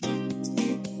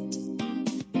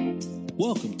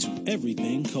Welcome to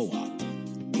Everything Co-op,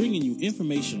 bringing you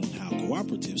information on how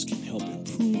cooperatives can help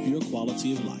improve your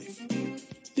quality of life.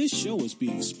 This show is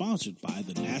being sponsored by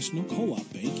the National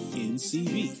Co-op Bank,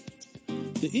 NCB.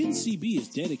 The NCB is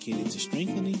dedicated to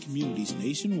strengthening communities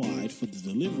nationwide for the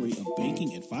delivery of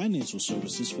banking and financial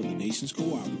services for the nation's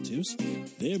cooperatives,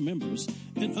 their members,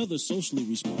 and other socially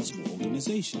responsible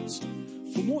organizations.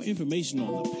 For more information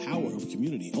on the power of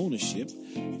community ownership,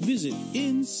 visit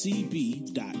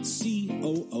ncb.coop.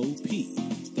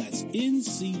 That's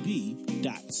ncb.coop.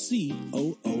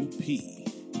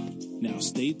 Now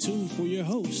stay tuned for your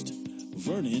host,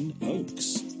 Vernon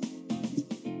Oakes.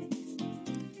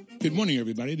 Good morning,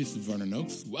 everybody. This is Vernon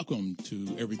Oakes. Welcome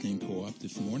to Everything Co-op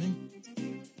this morning.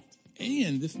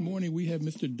 And this morning we have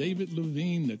Mr. David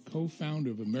Levine, the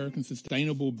co-founder of American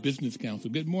Sustainable Business Council.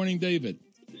 Good morning, David.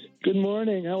 Good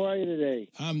morning. How are you today?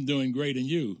 I'm doing great. And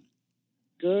you?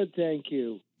 Good, thank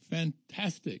you.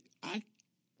 Fantastic. I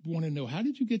want to know, how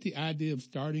did you get the idea of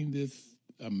starting this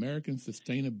American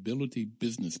Sustainability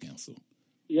Business Council?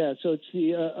 Yeah, so it's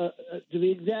to be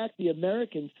exact, the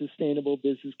American Sustainable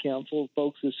Business Council.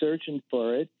 Folks are searching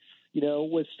for it. You know,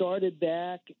 was started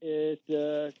back at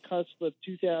the cusp of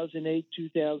 2008,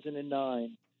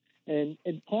 2009. And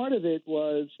part of it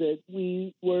was that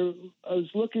I was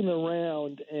looking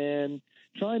around and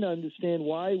trying to understand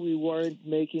why we weren't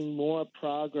making more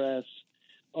progress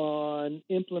on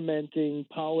implementing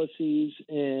policies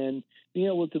and being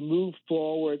able to move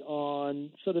forward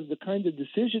on sort of the kind of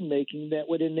decision making that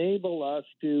would enable us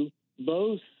to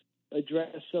both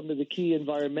address some of the key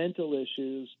environmental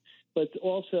issues, but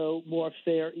also more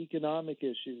fair economic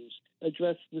issues,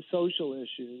 address the social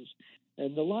issues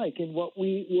and the like. And what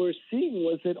we were seeing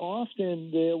was that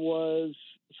often there was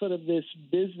sort of this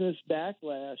business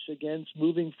backlash against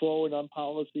moving forward on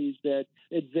policies that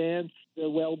advance the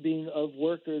well-being of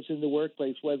workers in the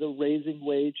workplace, whether raising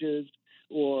wages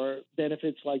or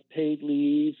benefits like paid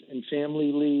leave and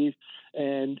family leave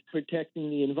and protecting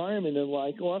the environment and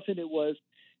like. Often it was,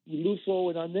 you move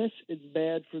forward on this, it's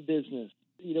bad for business.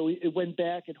 You know, it went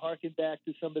back and harkened back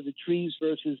to some of the trees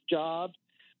versus jobs,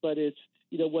 but it's,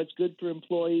 you know, what's good for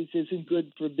employees isn't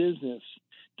good for business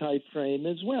type frame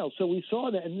as well. So we saw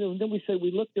that, and then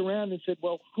we looked around and said,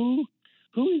 well, who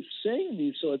is saying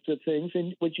these sorts of things?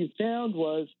 And what you found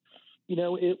was, you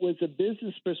know, it was a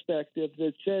business perspective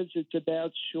that says it's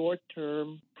about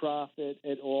short-term profit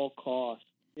at all costs.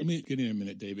 Let me get in a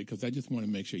minute, David, because I just want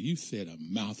to make sure you said a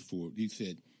mouthful. You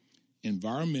said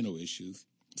environmental issues,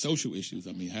 social issues.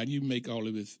 I mean, how do you make all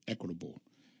of this equitable?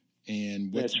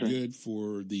 And what's good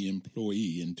for the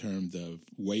employee in terms of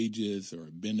wages or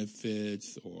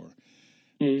benefits or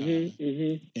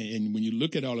and when you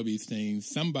look at all of these things,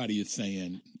 somebody is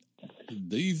saying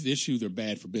these issues are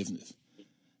bad for business.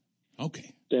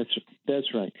 Okay.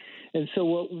 That's right. And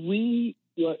so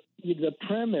the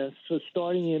premise for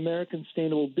starting the American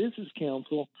Sustainable Business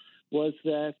Council was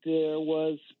that there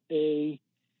was a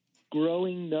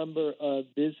growing number of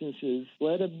businesses,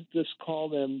 let them just call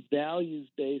them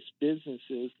values-based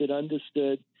businesses, that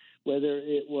understood whether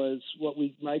it was what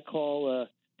we might call a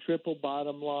triple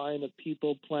bottom line of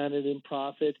people, planet, and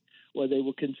profit, or they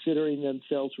were considering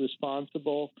themselves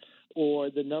responsible, or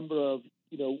the number of,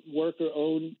 you know,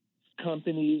 worker-owned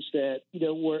companies that, you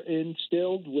know, were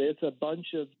instilled with a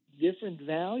bunch of different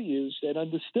values that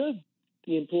understood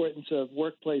the importance of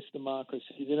workplace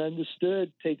democracy, that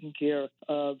understood taking care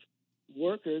of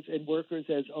workers and workers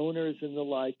as owners and the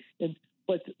like,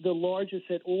 but the larger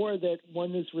said, or that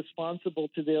one is responsible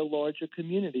to their larger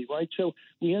community, right? So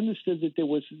we understood that there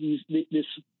was this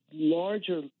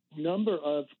larger number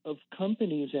of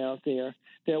companies out there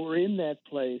that were in that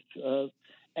place,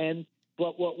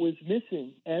 but what was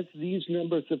missing as these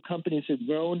numbers of companies had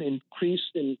grown,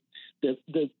 increased in the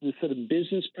sort of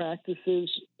business practices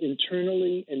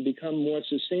internally and become more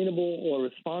sustainable or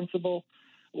responsible,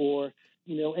 or,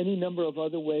 you know, any number of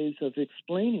other ways of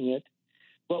explaining it.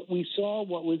 But we saw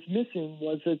what was missing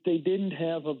was that they didn't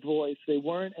have a voice. They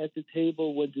weren't at the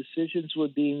table when decisions were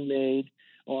being made,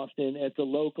 often at the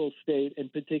local, state,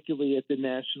 and particularly at the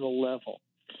national level.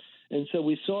 And so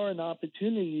we saw an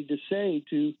opportunity to say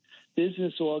to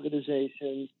business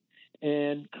organizations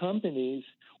and companies,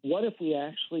 what if we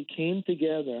actually came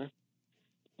together,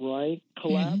 right,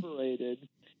 collaborated,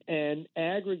 and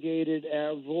aggregated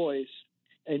our voice,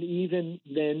 and even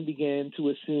then began to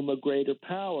assume a greater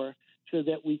power so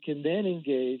that we can then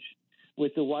engage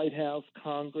with the White House,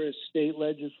 Congress, state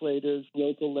legislators,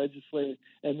 local legislators,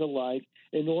 and the like,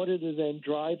 in order to then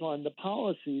drive on the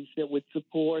policies that would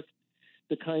support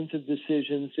the kinds of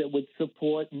decisions that would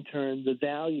support, in turn, the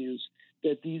values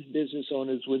that these business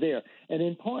owners were there. And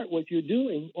in part, what you're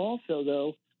doing also,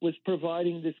 though, was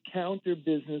providing this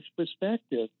counter-business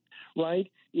perspective, right?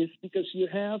 It's because you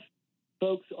have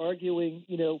folks arguing,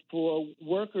 for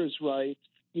workers' rights,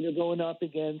 going up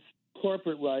against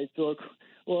corporate rights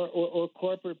or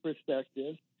corporate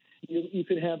perspective. You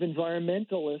could have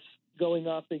environmentalists going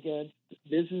up against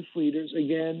business leaders,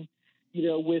 again,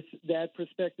 with that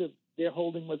perspective. They're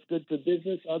holding what's good for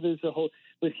business, others are holding.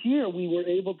 But here we were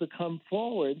able to come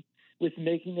forward with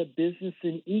making a business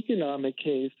and economic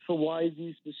case for why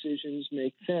these decisions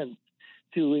make sense,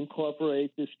 to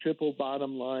incorporate this triple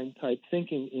bottom line type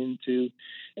thinking into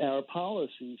our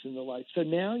policies and the like. So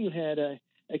now you had a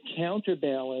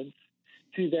counterbalance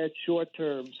to that short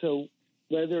term. So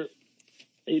whether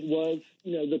it was,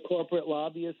 the corporate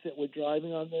lobbyists that were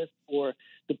driving on this, or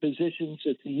the positions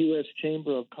that the U.S.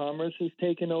 Chamber of Commerce has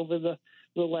taken over the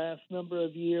last number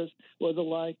of years, or the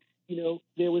like,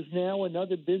 there was now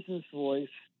another business voice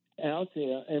out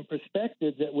there and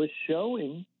perspective that was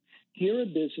showing here are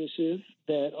businesses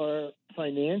that are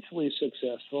financially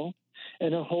successful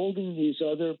and are holding these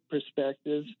other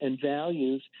perspectives and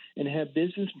values and have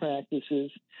business practices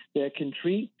that can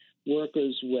treat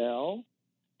workers well,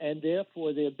 and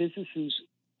therefore their businesses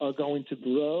are going to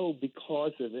grow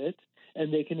because of it,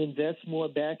 and they can invest more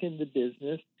back in the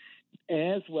business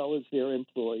as well as their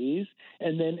employees,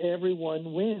 and then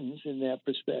everyone wins in that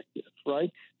perspective,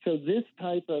 right? So this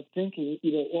type of thinking,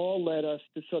 all led us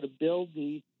to sort of build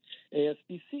the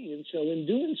ASBC. And so in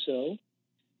doing so,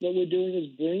 what we're doing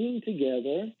is bringing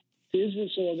together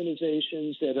business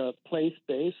organizations that are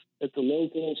place-based at the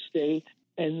local, state,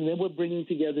 and then we're bringing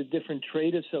together different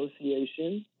trade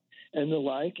associations and the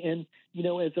like. And,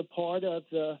 as a part of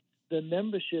the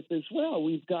membership as well,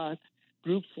 we've got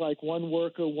groups like One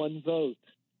Worker, One Vote,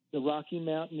 the Rocky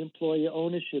Mountain Employee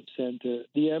Ownership Center,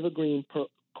 the Evergreen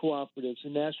Cooperatives,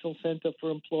 the National Center for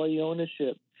Employee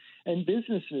Ownership, and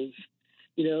businesses,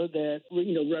 that,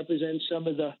 represent some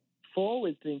of the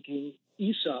forward-thinking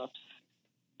ESOPs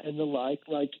and the like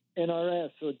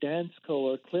NRS or Dansko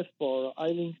or Cliff Bar or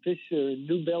Eileen Fisher and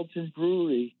New Belgium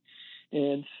Brewery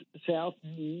and South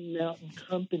Mountain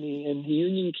Company and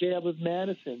Union Cab of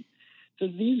Madison. So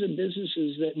these are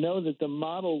businesses that know that the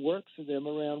model works for them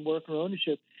around worker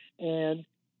ownership,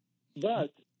 but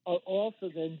are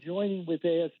also then joining with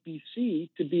ASBC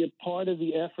to be a part of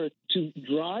the effort to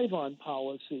drive on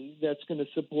policy that's going to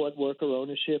support worker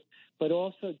ownership, but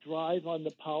also drive on the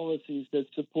policies that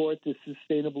support the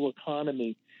sustainable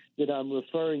economy that I'm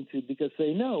referring to, because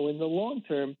they know in the long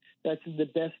term that's in the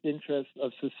best interest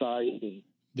of society.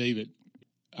 David,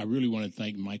 I really want to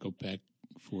thank Michael Peck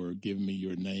for giving me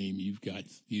your name.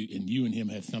 You and him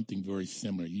have something very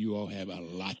similar. You all have a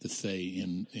lot to say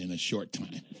in a short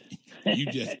time. You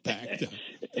just packed up.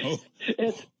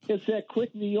 It's that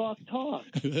quick New York talk.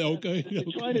 Okay.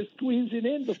 Try to squeeze it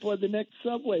in before the next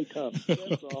subway comes.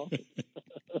 That's all.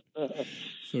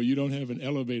 So you don't have an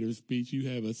elevator speech. You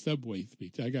have a subway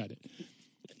speech. I got it.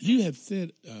 You have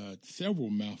said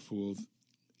several mouthfuls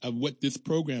of what this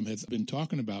program has been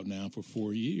talking about now for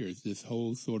 4 years, this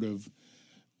whole sort of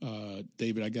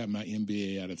David, I got my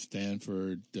MBA out of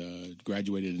Stanford,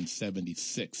 graduated in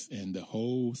 1976, and the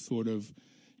whole sort of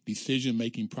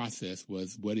decision-making process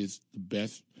was what is the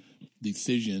best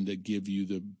decision that give you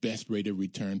the best rate of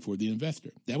return for the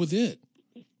investor. That was it.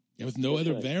 There was no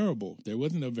other variable. There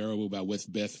wasn't a variable about what's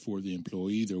best for the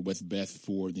employees or what's best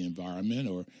for the environment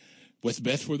or what's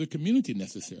best for the community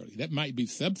necessarily. That might be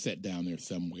subset down there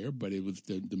somewhere, but it was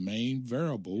the main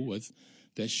variable was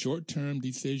that short-term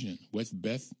decision, what's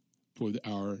best for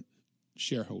our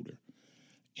shareholder.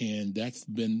 And that's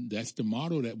the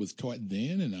model that was taught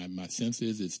then, and my sense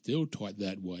is it's still taught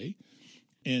that way.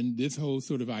 And this whole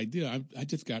sort of idea,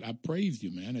 I praise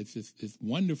you, man. It's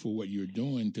wonderful what you're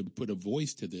doing to put a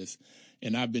voice to this.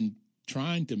 And I've been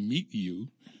trying to meet you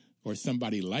or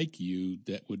somebody like you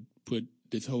that would put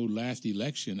this whole last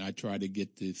election, I tried to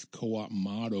get this co-op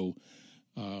model,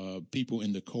 people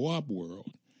in the co-op world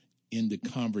in the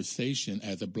conversation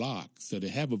as a block, so they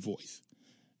have a voice.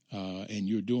 And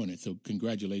you're doing it. So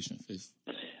congratulations.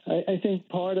 I think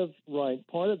part of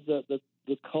the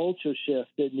culture shift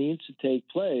that needs to take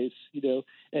place,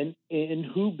 and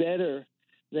who better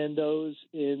than those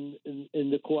in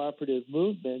the cooperative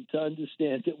movement to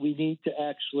understand that we need to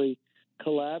actually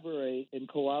collaborate and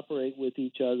cooperate with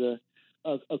each other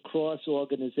across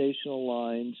organizational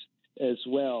lines as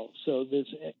well. So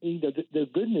there's, the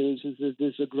good news is that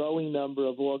there's a growing number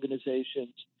of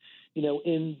organizations,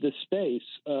 in the space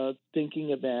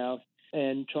thinking about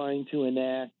and trying to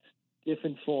enact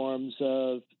different forms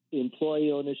of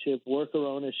employee ownership, worker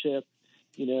ownership,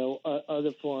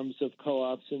 other forms of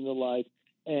co-ops and the like.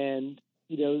 And,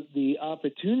 the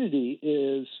opportunity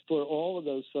is for all of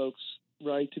those folks,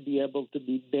 right, to be able to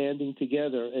be banding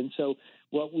together. And so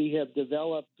what we have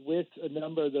developed with a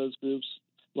number of those groups,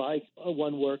 like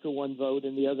One Worker, One Vote,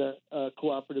 and the other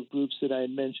cooperative groups that I had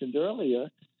mentioned earlier,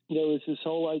 is this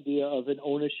whole idea of an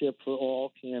ownership for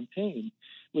all campaign,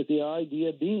 with the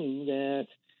idea being that,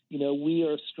 we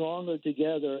are stronger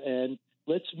together, and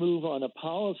let's move on a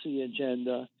policy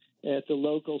agenda at the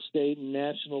local, state, and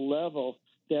national level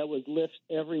that would lift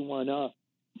everyone up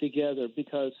together.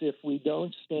 Because if we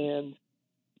don't stand,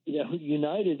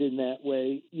 united in that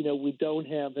way, we don't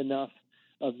have enough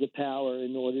of the power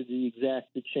in order to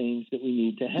exact the change that we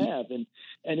need to have. And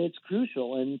it's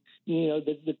crucial. And,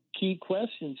 the key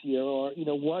questions here are,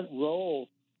 what role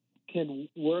can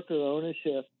worker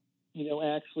ownership,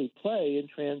 actually play in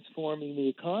transforming the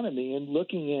economy, and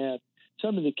looking at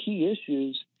some of the key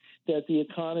issues that the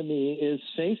economy is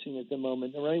facing at the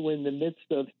moment, right? We're in the midst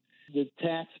of the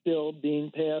tax bill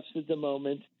being passed at the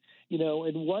moment,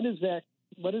 and what is that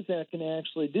going to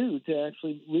actually do to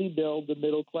actually rebuild the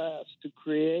middle class, to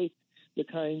create the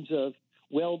kinds of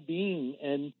well-being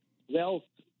and wealth,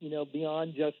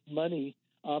 beyond just money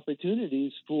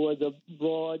opportunities for the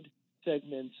broad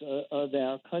segments of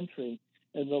our country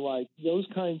and the like. Those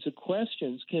kinds of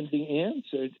questions can be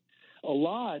answered a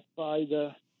lot by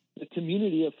the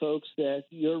community of folks that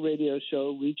your radio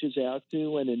show reaches out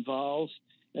to and involves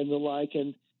and the like.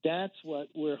 And that's what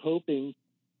we're hoping,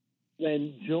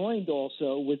 and joined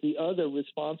also with the other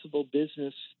responsible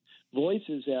business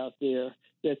voices out there,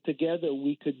 that together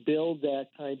we could build that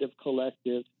kind of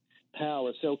collective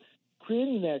power. So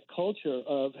creating that culture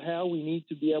of how we need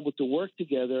to be able to work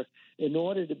together in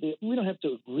order to be, we don't have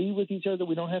to agree with each other.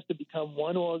 We don't have to become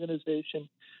one organization.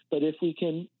 But if we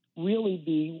can really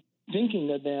be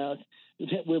thinking about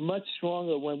that we're much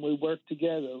stronger when we work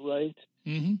together, right?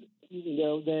 Mm-hmm.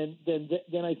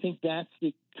 Then I think that's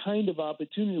the kind of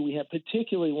opportunity we have,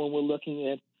 particularly when we're looking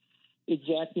at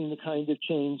exacting the kind of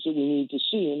change that we need to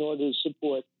see in order to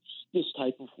support this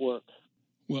type of work.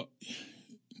 Well,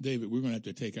 David, we're going to have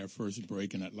to take our first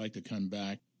break, and I'd like to come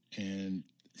back and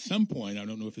at some point, I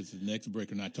don't know if it's the next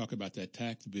break or not, talk about that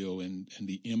tax bill and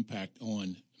the impact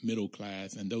on middle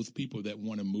class and those people that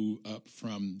want to move up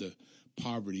from the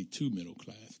poverty to middle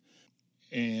class.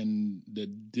 And the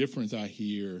difference I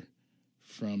hear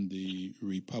from the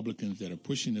Republicans that are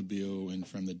pushing the bill and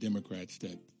from the Democrats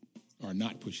that are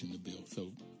not pushing the bill.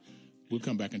 So we'll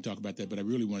come back and talk about that, but I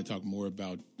really want to talk more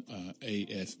about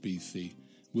ASBC.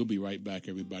 We'll be right back,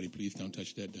 everybody. Please don't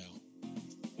touch that dial.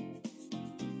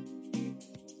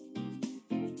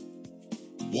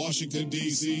 Washington,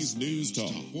 D.C.'s News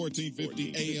Talk,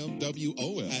 1450 AM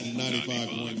WOS and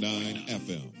 95.9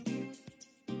 FM.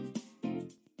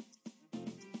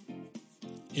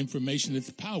 Information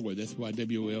is power. That's why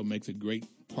WOL makes a great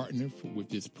partner with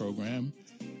this program.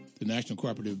 The National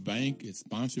Cooperative Bank is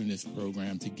sponsoring this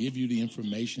program to give you the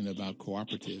information about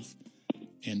cooperatives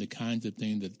and the kinds of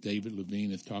things that David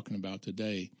Levine is talking about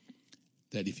today,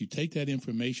 that if you take that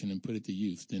information and put it to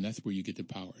use, then that's where you get the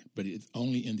power. But it's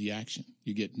only in the action.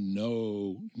 You get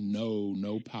no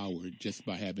power just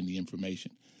by having the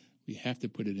information. We have to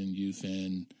put it in use,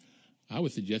 and I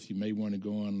would suggest you may want to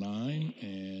go online,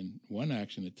 and one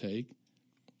action to take,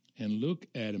 and look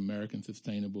at American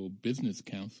Sustainable Business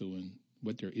Council and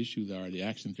what their issues are, the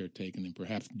actions they're taking, and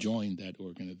perhaps join that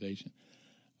organization.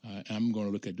 I'm going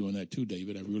to look at doing that too,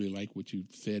 David. I really like what you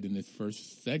said in this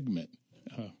first segment.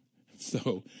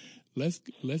 So let's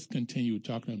continue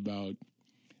talking about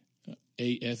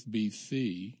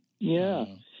ASBC. Yeah.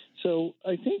 So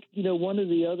I think, one of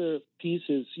the other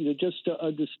pieces, just to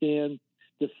understand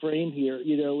the frame here,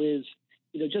 is,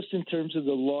 just in terms of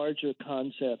the larger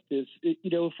concept is,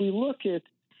 if we look at,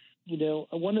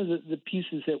 one of the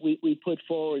pieces that we put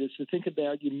forward is to think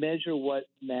about, you measure what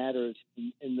matters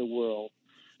in the world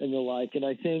and the like. And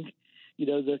I think,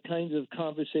 the kinds of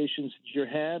conversations that you're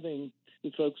having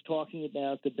with folks talking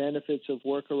about the benefits of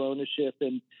worker ownership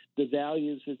and the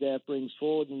values that brings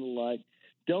forward and the like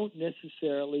don't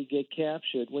necessarily get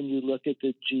captured when you look at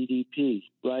the GDP,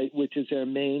 right, which is our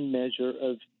main measure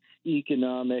of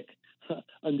economic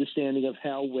understanding of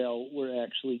how well we're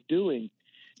actually doing.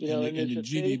 And the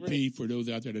GDP, for those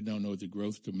out there that don't know, is a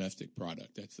gross domestic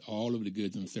product. That's all of the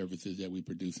goods and services that we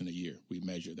produce in a year. We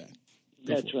measure that.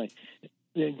 That's right.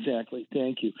 Exactly.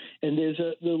 Thank you. And there's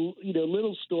a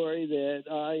little story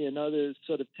that I and others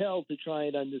sort of tell to try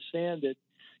and understand it.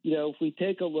 If we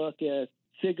take a look at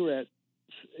cigarette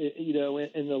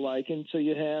and the like. And so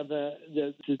you have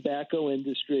the tobacco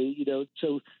industry,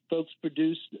 so folks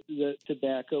produce the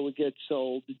tobacco, it gets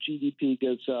sold, the GDP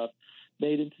goes up,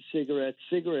 made into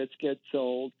cigarettes get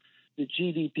sold, the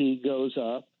GDP goes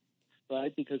up,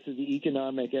 right, because of the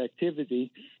economic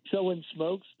activity. Someone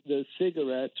smokes the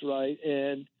cigarettes, right,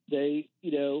 and they,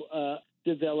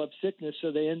 develop sickness,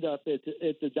 so they end up at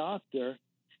the doctor.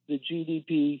 The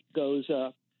GDP goes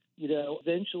up.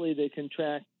 Eventually they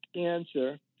contract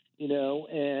cancer,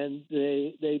 and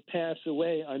they pass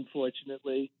away,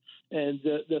 unfortunately, and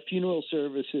the funeral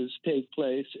services take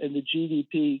place, and the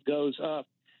GDP goes up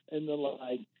and the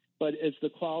like. But as the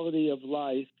quality of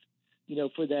life,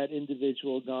 for that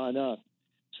individual gone up.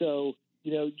 So,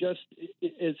 just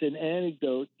as an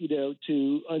anecdote,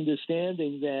 to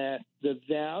understanding that the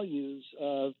values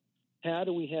of how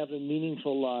do we have a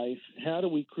meaningful life, how do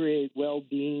we create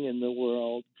well-being in the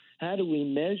world, how do we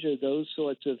measure those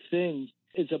sorts of things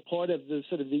is a part of the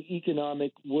sort of the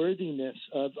economic worthiness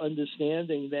of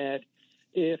understanding that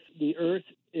if the earth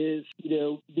is,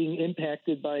 being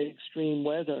impacted by extreme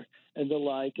weather and the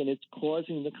like, and it's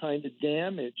causing the kind of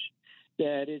damage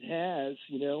that it has,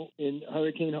 in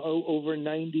Hurricane over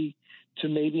 90 to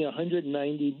maybe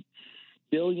 $190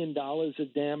 billion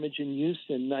of damage in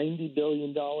Houston, $90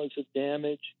 billion of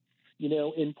damage,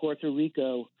 in Puerto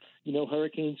Rico,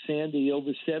 Hurricane Sandy,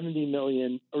 over 70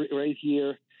 million right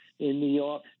here in New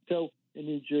York, so in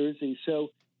New Jersey. So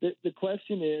the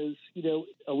question is,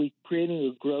 are we creating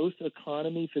a growth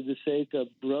economy for the sake of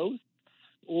growth,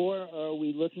 or are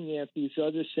we looking at these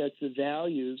other sets of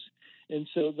values? And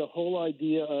so the whole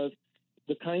idea of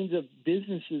the kinds of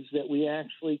businesses that we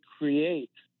actually create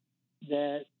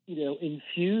that,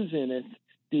 infuse in it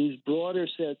these broader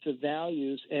sets of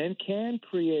values and can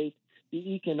create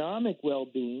the economic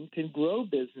well-being, can grow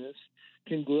business,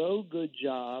 can grow good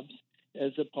jobs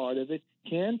as a part of it,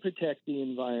 can protect the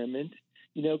environment,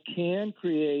 can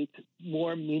create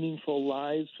more meaningful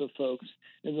lives for folks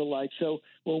and the like. So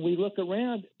when we look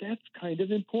around, that's kind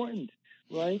of important,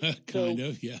 right? Kind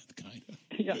of. Yeah.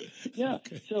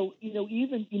 Okay. So,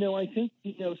 even, I think,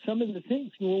 some of the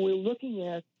things, when we're looking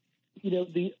at,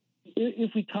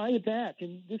 if we tie it back,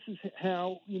 and this is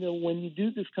how, when you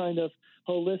do this kind of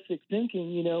holistic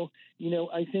thinking,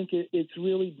 I think it's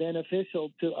really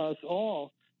beneficial to us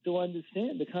all to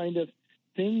understand the kind of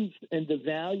things and the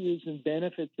values and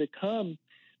benefits that come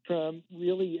from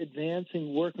really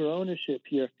advancing worker ownership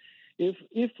here.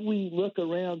 If we look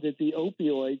around at the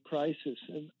opioid crisis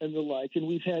and the like, and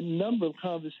we've had a number of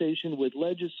conversations with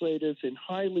legislators in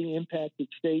highly impacted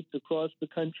states across the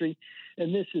country,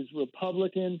 and this is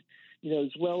Republican,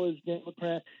 as well as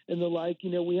Democrat and the like,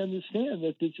 we understand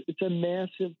that it's a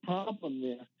massive problem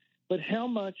there. But how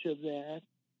much of that,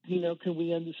 can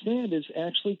we understand is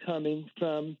actually coming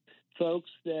from folks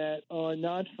that are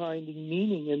not finding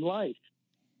meaning in life?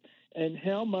 And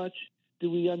how much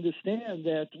do we understand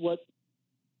that what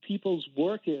people's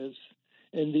work is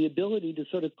and the ability to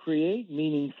sort of create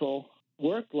meaningful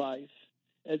work life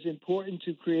as important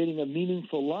to creating a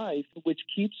meaningful life, which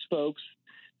keeps folks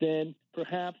then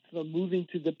perhaps from moving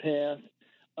to the path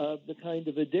of the kind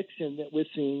of addiction that we're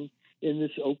seeing in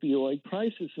this opioid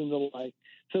crisis and the like.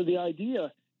 So the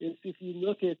idea is, if you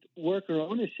look at worker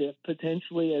ownership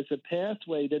potentially as a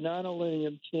pathway to not only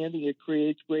understanding it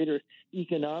creates greater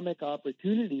economic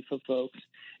opportunity for folks,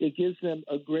 it gives them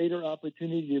a greater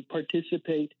opportunity to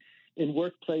participate in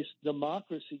workplace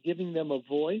democracy, giving them a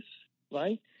voice,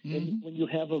 right? Mm-hmm. And when you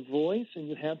have a voice and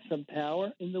you have some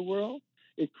power in the world,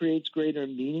 it creates greater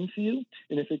meaning for you.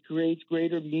 And if it creates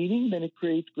greater meaning, then it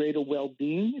creates greater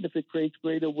well-being. And if it creates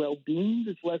greater well-being,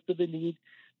 there's less of a need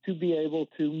to be able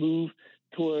to move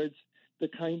towards the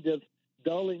kind of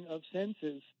dulling of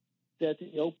senses that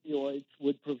the opioids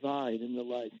would provide and the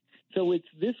like. So it's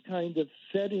this kind of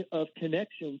setting of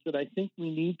connections that I think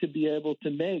we need to be able to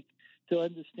make to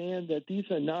understand that these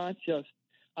are not just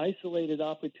isolated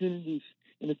opportunities,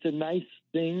 and it's a nice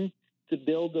thing to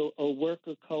build a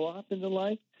worker co-op and the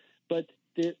like, but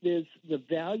there's the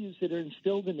values that are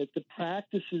instilled in it, the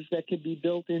practices that can be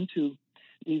built into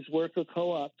these worker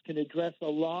co-ops can address a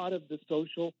lot of the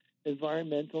social,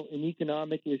 environmental, and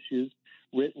economic issues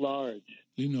writ large.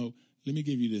 Let me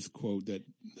give you this quote that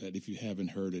if you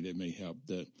haven't heard it, it may help.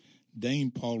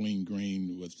 Dame Pauline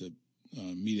Green was the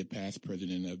immediate past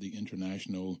president of the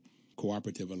International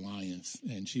Cooperative Alliance,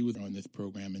 and she was on this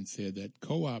program and said that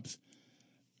co-ops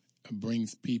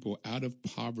brings people out of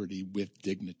poverty with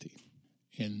dignity.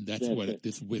 And that's what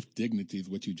this with dignity is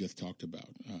what you just talked about.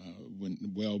 When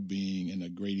well-being and a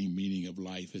greater meaning of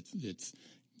life, it's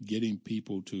getting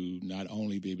people to not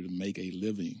only be able to make a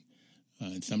living,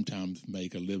 and sometimes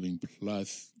make a living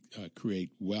plus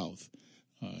create wealth,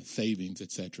 savings,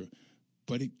 etc.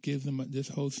 But it gives them this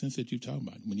whole sense that you're talking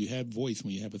about. When you have voice,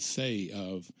 when you have a say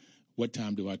of what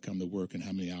time do I come to work and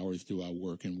how many hours do I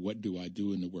work and what do I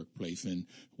do in the workplace and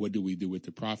what do we do with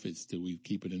the profits? Do we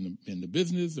keep it in the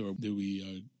business or do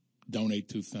we donate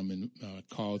to some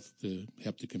cause to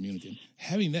help the community?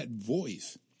 Having that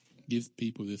voice gives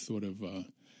people this sort of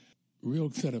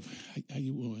real sort of, how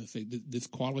you want to say, this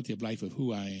quality of life of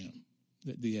who I am,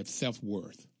 that they have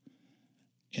self-worth.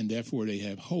 And therefore, they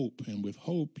have hope. And with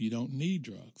hope, you don't need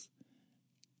drugs.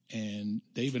 And,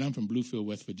 David, I'm from Bluefield,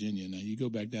 West Virginia. Now, you go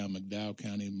back down McDowell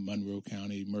County, Monroe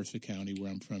County, Mercer County, where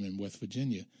I'm from in West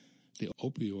Virginia, the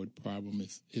opioid problem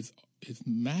is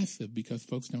massive because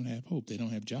folks don't have hope. They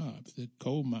don't have jobs. The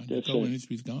coal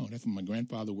industry's gone. That's what my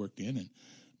grandfather worked in, and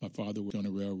my father worked on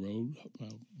a railroad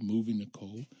moving the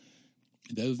coal.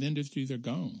 Those industries are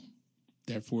gone.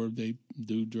 Therefore, they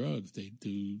do drugs. They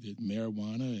do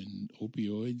marijuana and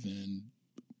opioids and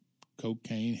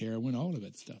cocaine, heroin, all of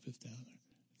that stuff is down there.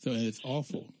 So and it's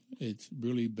awful. It's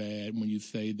really bad when you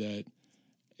say that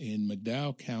in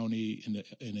McDowell County,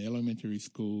 in the elementary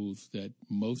schools, that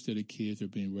most of the kids are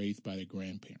being raised by their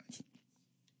grandparents.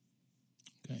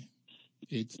 Okay?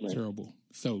 It's terrible.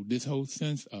 So this whole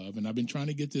sense of, and I've been trying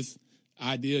to get this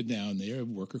idea down there of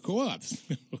worker co-ops,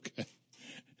 okay?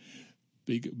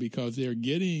 Because they're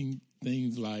getting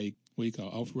things like, what do you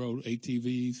call off-road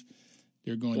ATVs.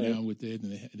 They're going down with it,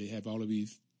 and they have all of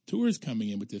these tours coming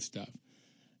in with this stuff.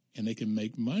 And they can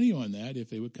make money on that if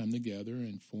they would come together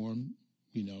and form,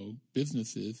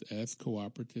 businesses as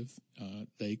cooperatives.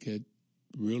 They could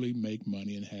really make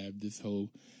money and have this whole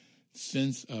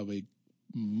sense of a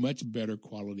much better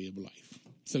quality of life.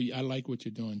 So I like what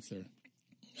you're doing, sir.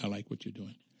 I like what you're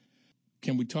doing.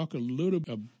 Can we talk a little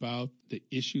about the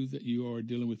issues that you are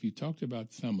dealing with? You talked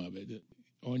about some of it.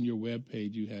 On your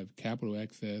webpage, you have capital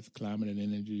access, climate and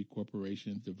energy,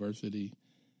 corporations, diversity,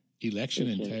 election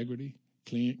integrity,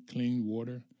 clean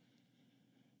water,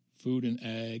 food and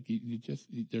ag.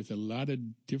 There's a lot of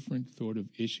different sort of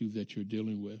issues that you're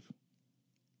dealing with.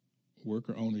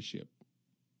 Worker ownership.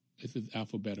 This is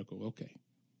alphabetical. Okay.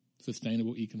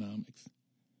 Sustainable economics.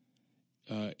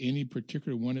 Any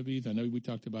particular one of these? I know we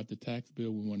talked about the tax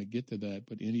bill. We want to get to that,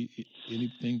 but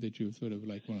anything that you sort of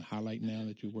like want to highlight now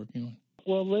that you're working on?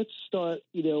 Well, let's start,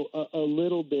 a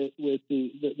little bit with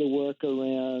the work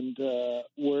around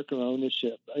worker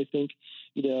ownership. I think,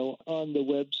 on the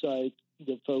website,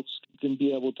 the folks can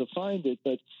be able to find it.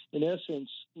 But in essence,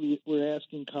 we're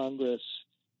asking Congress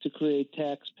to create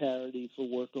tax parity for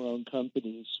worker-owned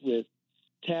companies with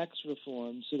tax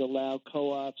reforms that allow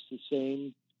co-ops the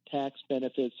same tax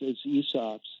benefits as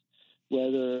ESOPs,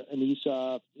 whether an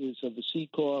ESOP is of a C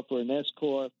Corp or an S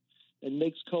Corp, and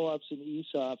makes co-ops and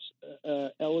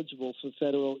ESOPs eligible for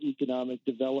federal economic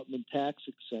development tax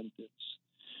incentives,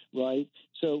 right?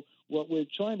 So what we're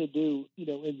trying to do,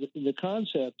 in the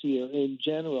concept here in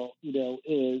general,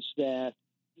 is that,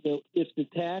 if the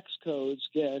tax codes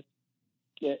get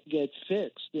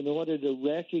fixed in order to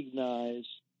recognize,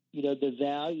 the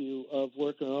value of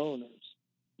worker owners,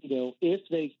 if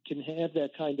they can have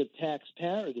that kind of tax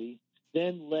parity,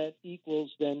 then let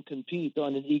equals then compete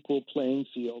on an equal playing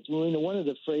field. One of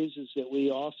the phrases that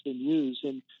we often use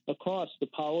and across the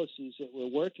policies that we're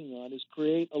working on is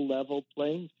create a level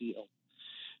playing field.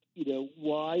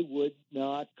 Why would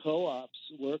not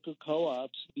worker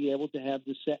co-ops, be able to have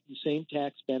the same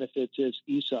tax benefits as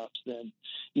ESOPs then?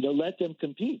 Let them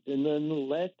compete, and then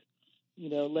let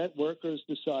workers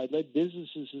decide, let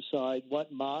businesses decide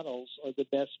what models are the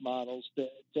best models to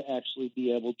actually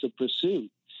be able to pursue.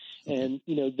 And,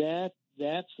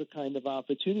 that's the kind of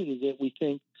opportunity that we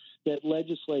think that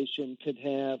legislation could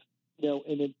have,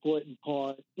 an important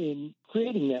part in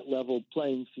creating that level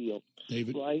playing field.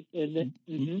 David, right? And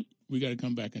then, we got to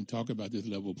come back and talk about this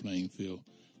level playing field.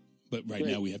 But right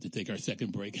now we have to take our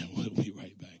second break, and we'll be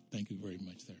right back. Thank you very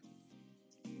much, sir.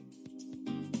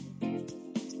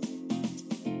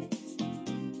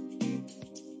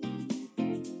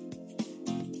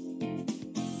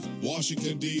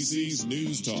 Washington, D.C.'s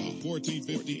News Talk,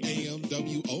 1450 AM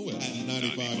WOS and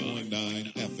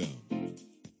 95.9 FM.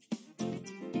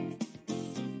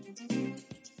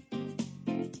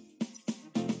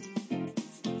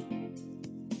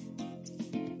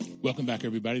 Welcome back,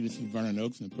 everybody. This is Vernon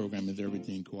Oakes, and the program is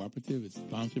Everything Cooperative. It's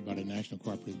sponsored by the National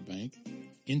Cooperative Bank.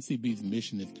 NCB's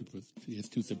mission is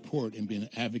to support and be an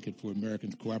advocate for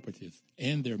American cooperatives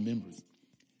and their members,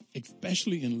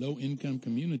 especially in low-income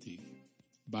communities,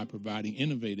 by providing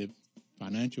innovative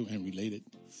financial and related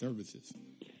services.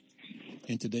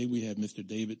 And today we have Mr.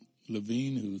 David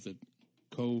Levine, who's a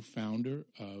co-founder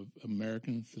of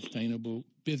American Sustainable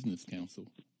Business Council,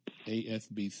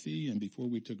 ASBC. And before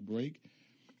we took a break,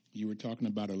 you were talking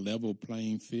about a level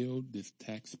playing field, this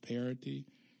tax parity,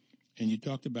 and you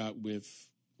talked about with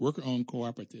worker-owned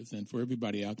cooperatives. And for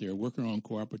everybody out there, a worker-owned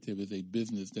cooperative is a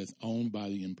business that's owned by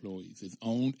the employees. It's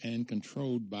owned and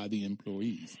controlled by the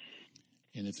employees.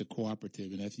 And it's a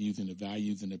cooperative, and that's using the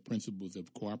values and the principles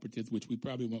of cooperatives, which we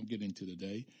probably won't get into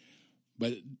today.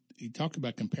 But he talked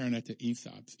about comparing that to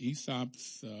ESOPs.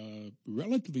 ESOPs,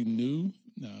 relatively new.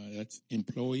 That's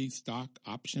employee stock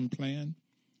option plan.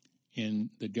 And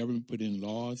the government put in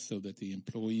laws so that the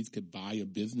employees could buy a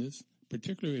business,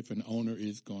 particularly if an owner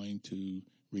is going to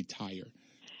retire.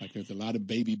 Like there's a lot of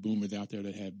baby boomers out there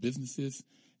that have businesses,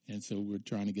 and so we're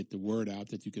trying to get the word out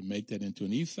that you can make that into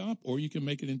an ESOP or you can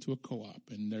make it into a co-op,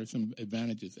 and there's some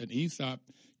advantages. An ESOP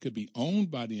could be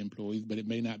owned by the employees, but it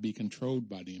may not be controlled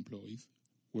by the employees,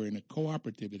 where in a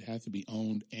cooperative it has to be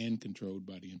owned and controlled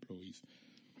by the employees.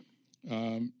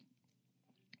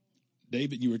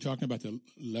 David, you were talking about the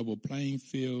level playing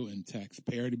field and tax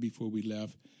parity before we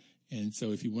left. And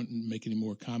so if you want to make any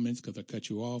more comments, because I cut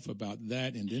you off about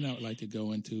that, and then I would like to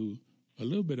go into a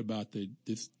little bit about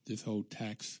this whole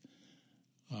tax.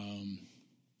 Well,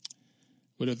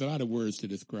 there's a lot of words to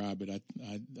describe it.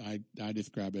 I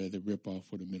describe it as a ripoff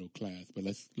for the middle class. But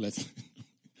let's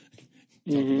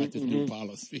talk about this new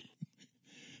policy.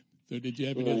 So did you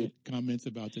have any other comments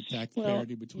about the tax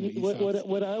parity between ESOPs?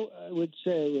 What I would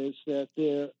say is that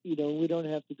we don't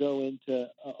have to go into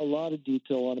a lot of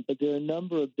detail on it, but there are a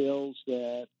number of bills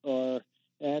that are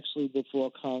actually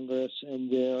before Congress, and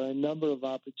there are a number of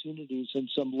opportunities and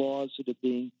some laws that are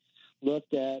being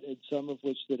looked at, and some of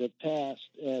which that have passed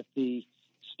at the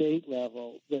state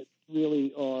level that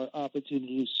really are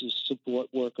opportunities to support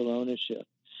worker ownership.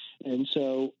 And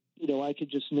so, I could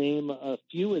just name a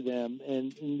few of them,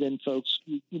 and then folks,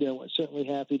 are certainly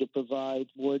happy to provide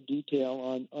more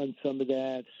detail on some of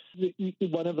that.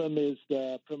 One of them is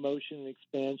the Promotion and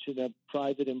Expansion of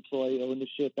Private Employee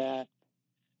Ownership Act,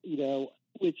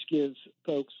 which gives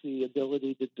folks the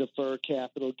ability to defer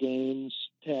capital gains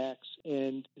tax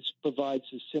and provides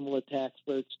a similar tax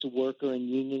breaks to worker and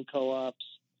union co-ops.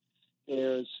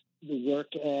 There's the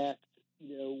Work Act,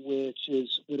 which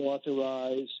would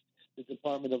authorize the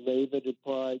Department of Labor to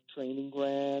provide training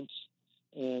grants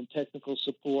and technical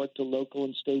support to local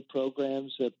and state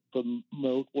programs that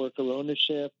promote worker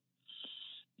ownership.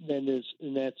 And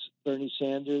that's Bernie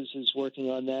Sanders is working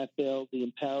on that bill. The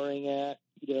Empowering Act,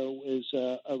 is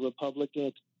a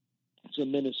Republican. It's a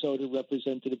Minnesota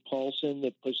Representative Paulson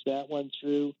that pushed that one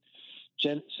through.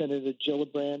 Senator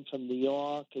Gillibrand from New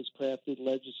York has crafted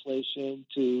legislation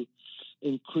to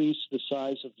increase the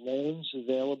size of loans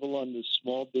available on the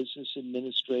Small Business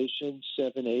Administration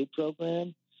 7A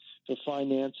program for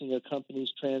financing a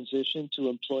company's transition to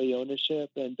employee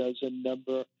ownership, and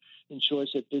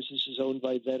ensures that businesses owned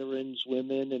by veterans,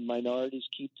 women, and minorities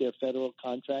keep their federal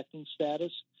contracting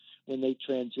status when they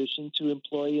transition to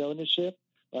employee ownership,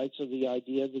 right? So the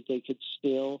idea that they could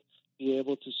still be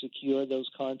able to secure those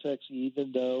contracts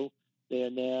even though they are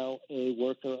now a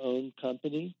worker-owned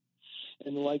company.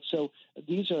 And so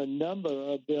these are a number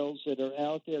of bills that are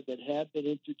out there that have been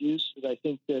introduced that I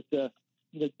think that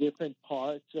different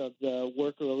parts of the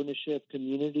worker ownership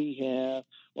community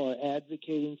are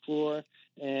advocating for.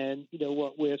 And,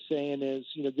 what we're saying is,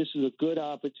 this is a good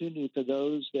opportunity for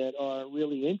those that are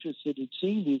really interested in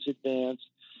seeing these advanced,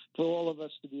 for all of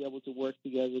us to be able to work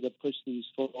together to push these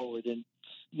forward. And,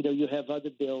 you have other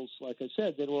bills, like I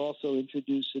said, that were also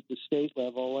introduced at the state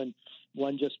level, and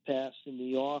one just passed in New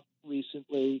York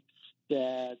recently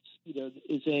that,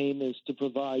 its aim is to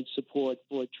provide support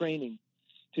for training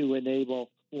to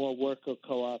enable more worker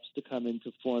co-ops to come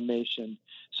into formation.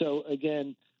 So,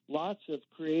 again, lots of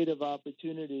creative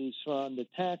opportunities from the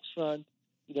tax front,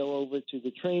 over to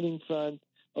the training front,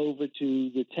 over to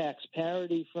the tax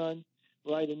parity front,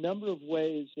 right? A number of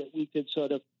ways that we could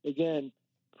sort of, again,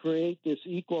 create this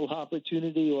equal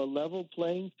opportunity or level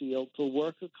playing field for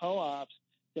worker co-ops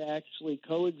to actually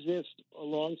coexist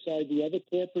alongside the other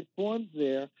corporate forms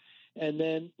there. And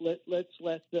then let's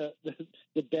let the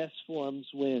best forms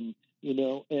win,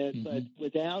 but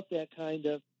without that kind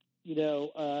of,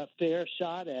 fair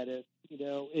shot at it,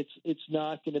 it's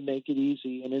not going to make it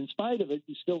easy. And in spite of it,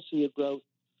 you still see a growth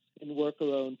in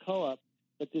worker-owned co-op,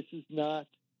 but this is not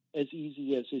as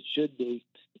easy as it should be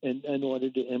in order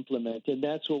to implement. And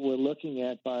that's what we're looking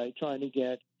at by trying to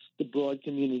get the broad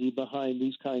community behind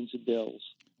these kinds of bills.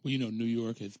 Well, New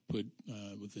York has put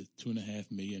was it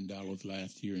 $2.5 million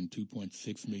last year and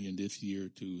 $2.6 million this year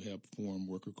to help form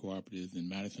worker cooperatives. And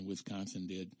Madison, Wisconsin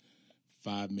did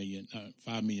 $5 million,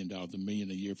 $1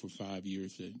 million a year for 5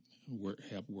 years to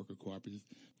help worker cooperatives.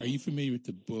 Are you familiar with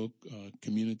the book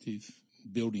Communities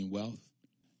Building Wealth?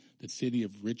 The city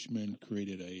of Richmond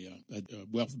created a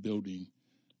wealth building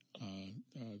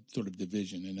sort of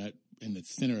division, and that in the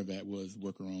center of that was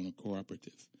worker-owned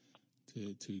cooperatives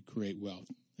to create wealth.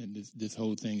 And this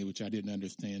whole thing, which I didn't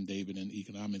understand, David, in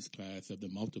economics class, of the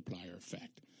multiplier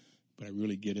effect. But I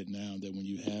really get it now that when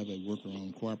you have a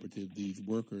worker-owned cooperative, these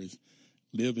workers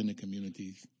live in the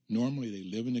communities. Normally they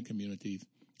live in the communities,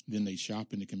 then they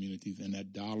shop in the communities, and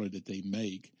that dollar that they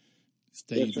make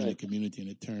stays in the community,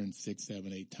 and it turns 6,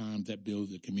 7, 8 times. That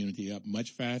builds the community up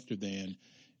much faster than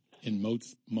in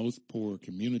most poor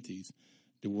communities.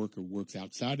 The worker works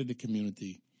outside of the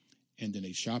community, and then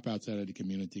they shop outside of the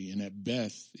community, and at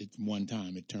best, it's one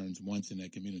time. It turns once in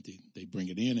that community. They bring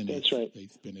it in, and they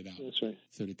spin it out. That's right.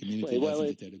 So the community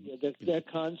doesn't get that.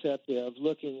 That concept of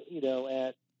looking,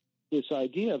 at this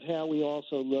idea of how we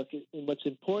also look at, and what's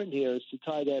important here is to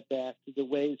tie that back to the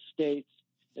way states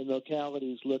and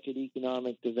localities look at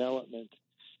economic development.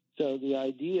 So the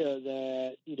idea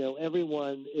that,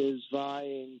 everyone is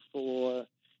vying for,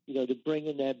 to bring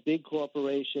in that big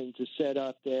corporation to set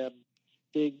up their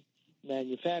big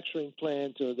manufacturing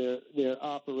plant or their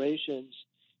operations,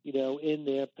 in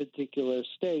their particular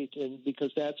state, and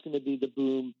because that's going to be the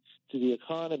boom to the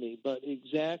economy. But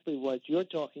exactly what you're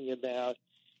talking about,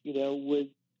 would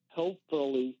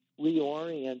hopefully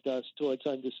reorient us towards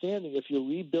understanding if you're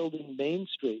rebuilding Main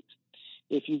Street,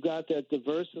 if you've got that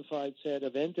diversified set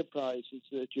of enterprises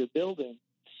that you're building,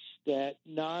 that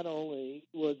not only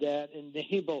would that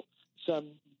enable some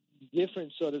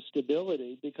different sort of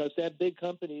stability, because that big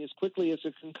company, as quickly as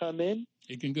it can come in,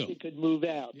 it can go. It could move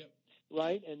out, yep.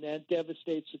 Right? And that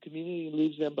devastates the community and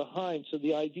leaves them behind. So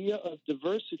the idea of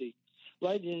diversity,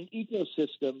 right, in an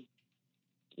ecosystem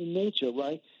in nature,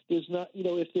 right, there's not,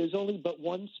 if there's only but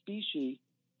one species,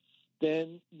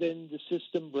 then the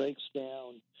system breaks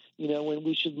down. When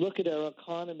we should look at our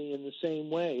economy in the same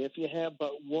way. If you have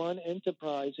but one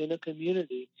enterprise in a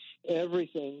community,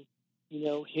 everything,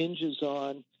 hinges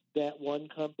on that one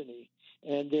company.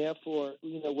 And therefore,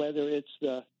 whether it's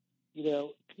the,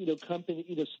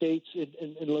 company, states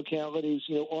and localities,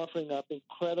 offering up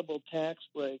incredible tax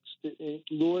breaks to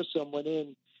lure someone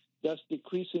in, thus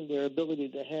decreasing their ability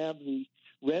to have the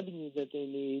revenue that they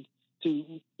need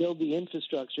to build the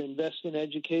infrastructure, invest in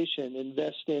education,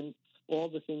 invest in all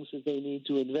the things that they need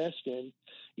to invest in,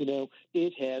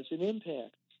 it has an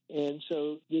impact. And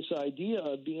so this idea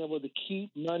of being able to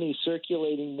keep money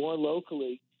circulating more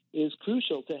locally is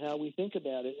crucial to how we think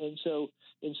about it. And so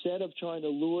instead of trying to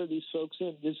lure these folks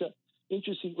in, there's an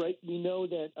interesting, right? We know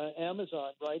that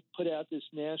Amazon, right, put out this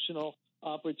national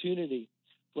opportunity,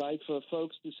 right, for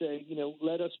folks to say,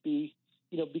 let us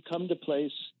become the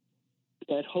place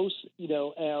that hosts,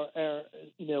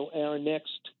 our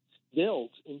next build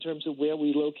in terms of where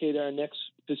we locate our next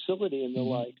facility and the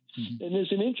like. Mm-hmm. And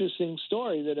there's an interesting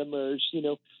story that emerged.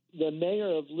 The mayor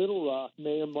of Little Rock,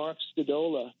 Mayor Mark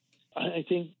Stodola, I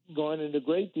think garnered a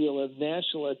great deal of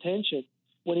national attention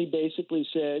when he basically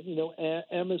said,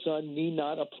 Amazon need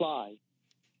not apply.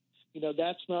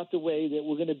 That's not the way that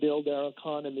we're going to build our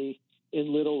economy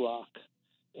in Little Rock.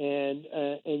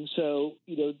 And so,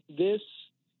 this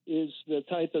is the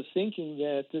type of thinking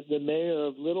that the mayor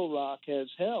of Little Rock has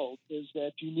held, is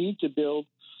that you need to build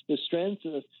the strength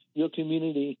of your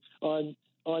community on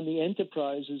the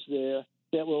enterprises there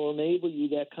that will enable you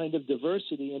that kind of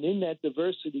diversity, and in that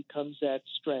diversity comes that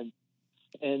strength,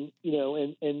 and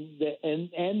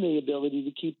the ability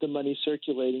to keep the money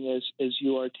circulating, as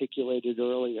you articulated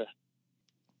earlier.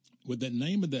 Well, the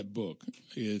name of that book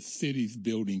is Cities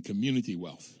Building Community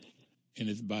Wealth, and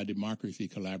it's by Democracy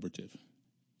Collaborative.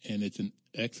 And it's an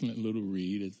excellent little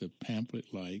read. It's a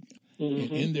pamphlet-like. Mm-hmm.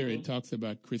 And in there it talks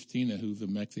about Christina, who's a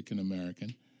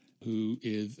Mexican-American, who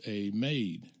is a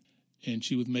maid. And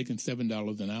she was making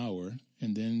 $7 an hour,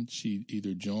 and then she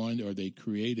either joined or they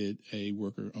created a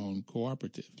worker-owned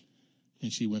cooperative.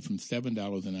 And she went from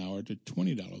 $7 an hour to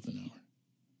 $20 an hour.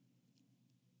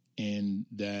 And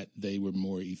that they were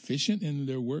more efficient in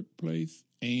their workplace,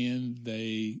 and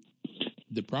the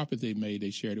profit they made, they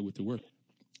shared it with the workers.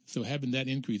 So having that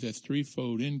increase, that's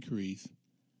threefold increase,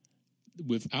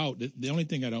 without the only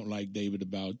thing I don't like, David,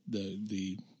 about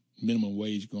the minimum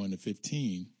wage going to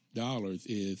 $15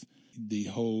 is the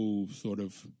whole sort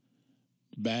of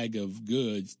bag of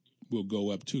goods will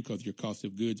go up too, because your cost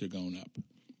of goods are going up.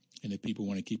 And if people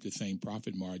want to keep the same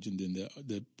profit margin, then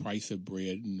the price of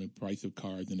bread and the price of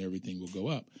cars and everything will go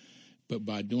up. But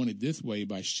by doing it this way,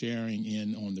 by sharing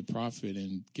in on the profit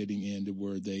and getting into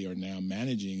where they are now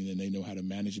managing, and they know how to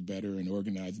manage better and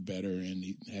organize better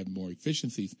and have more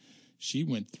efficiencies, she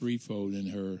went threefold in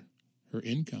her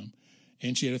income.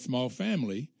 And she had a small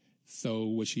family, so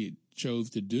what she chose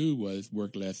to do was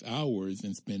work less hours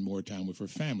and spend more time with her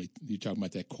family. You're talking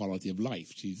about that quality of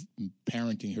life. She's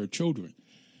parenting her children.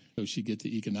 So she gets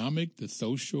the economic, the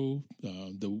social,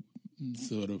 the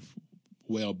sort of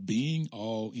well-being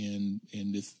all in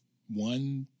this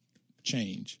one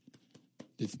change.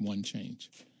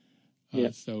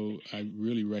 So I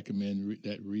really recommend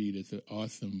that read. It's an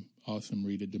awesome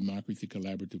read that Democracy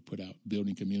Collaborative put out,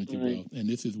 Building Community Wealth. And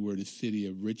this is where the city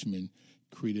of Richmond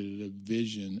created a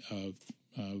vision of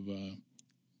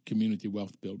community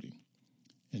wealth building.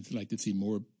 And it's like to see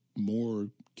more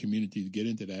communities get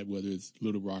into that, whether it's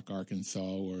Little Rock, Arkansas,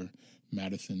 or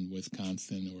Madison,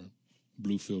 Wisconsin, or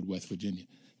Bluefield, West Virginia.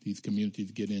 These communities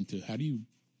get into how do you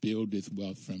build this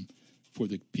wealth for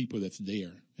the people that's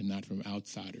there and not from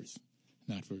outsiders,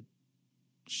 not for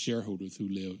shareholders who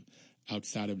live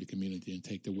outside of the community and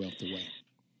take the wealth away.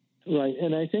 Right,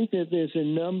 and I think that there's a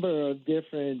number of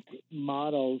different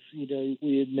models.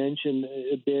 We had mentioned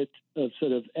a bit of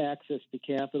sort of access to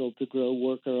capital to grow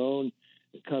worker-owned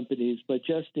companies, but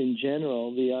just in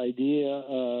general, the idea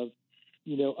of,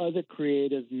 other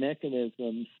creative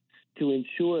mechanisms to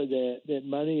ensure that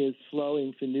money is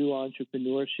flowing for new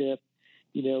entrepreneurship,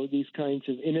 these kinds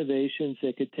of innovations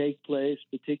that could take place,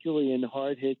 particularly in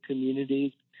hard-hit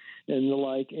communities and the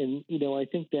like. And, I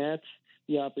think that's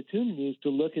the opportunity is to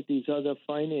look at these other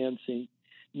financing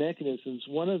mechanisms.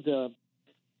 One of the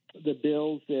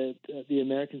bills that the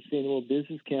American Sustainable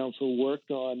Business Council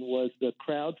worked on was the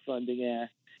Crowdfunding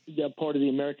Act, part of the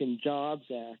American Jobs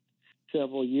Act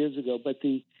several years ago. But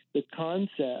the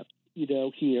concept,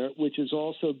 here, which is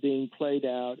also being played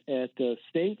out at the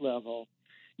state level,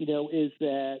 is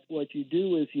that what you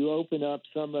do is you open up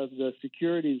some of the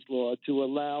securities law to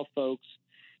allow folks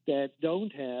that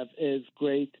don't have as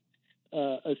great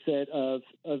a set of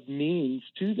means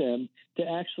to them to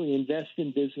actually invest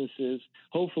in businesses,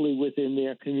 hopefully within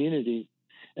their community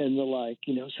and the like.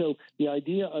 So the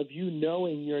idea of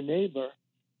knowing your neighbor,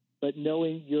 but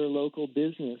knowing your local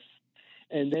business,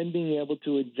 and then being able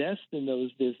to invest in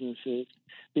those businesses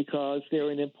because they're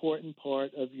an important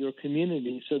part of your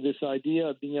community. So this idea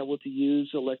of being able to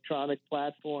use electronic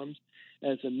platforms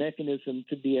as a mechanism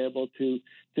to be able to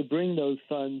bring those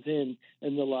funds in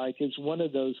and the like is one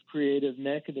of those creative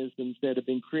mechanisms that have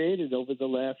been created over the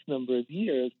last number of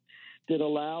years that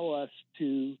allow us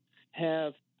to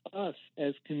have us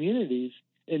as communities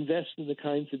invest in the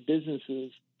kinds of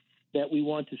businesses that we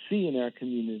want to see in our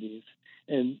communities.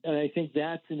 And I think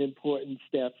that's an important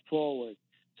step forward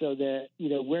so that,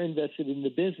 we're invested in the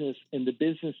business and the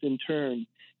business in turn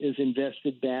is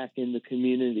invested back in the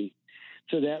community.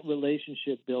 So that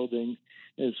relationship building,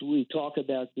 as we talk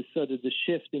about the sort of the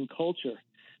shift in culture,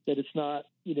 that it's not,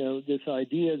 this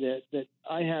idea that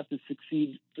I have to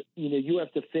succeed, you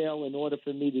have to fail in order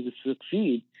for me to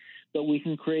succeed, but we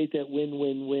can create that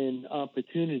win-win-win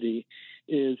opportunity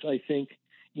is, I think,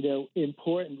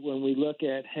 important when we look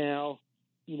at how,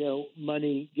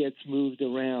 money gets moved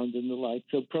around and the like.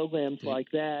 So programs like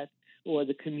that or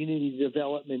the community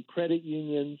development credit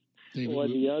unions or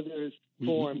the others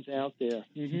forms out there.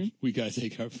 Mm-hmm. We got to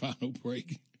take our final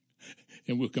break,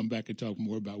 and we'll come back and talk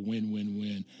more about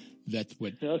win-win-win. That's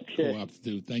what co-ops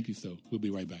do. Thank you, so. We'll be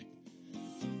right back.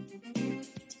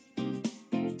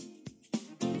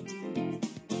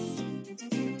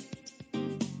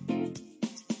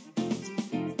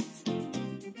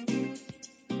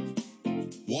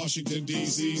 Washington,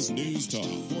 D.C.'s News Talk,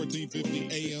 1450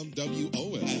 AM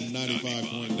WOS and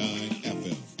 95.9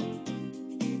 FM.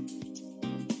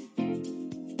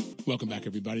 Welcome back,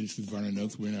 everybody. This is Vernon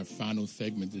Oakes. We're in our final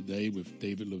segment today with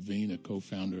David Levine, a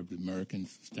co-founder of the American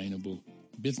Sustainable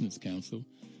Business Council,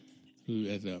 who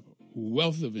has a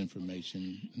wealth of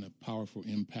information and a powerful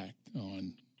impact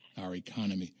on our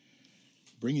economy,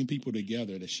 bringing people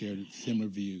together to share similar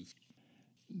views.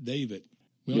 David,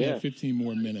 we only have 15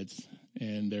 more minutes,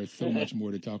 and there's so much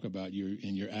more to talk about.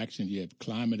 In your actions, you have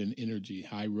climate and energy,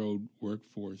 high road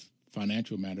workforce,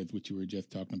 financial matters, which you were just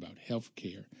talking about,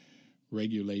 healthcare,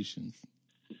 regulations,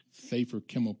 safer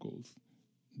chemicals,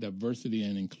 diversity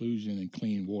and inclusion, and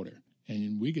clean water.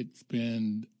 And we could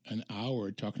spend an hour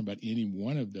talking about any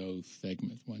one of those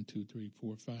segments, 1, 2, 3,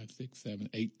 4, 5, 6, 7,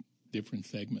 8 different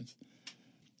segments.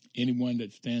 Any one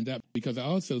that stands out. Because I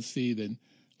also see that,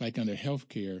 like under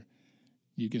healthcare,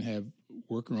 you can have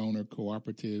worker-owner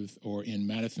cooperatives, or in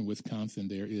Madison, Wisconsin,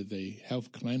 there is a health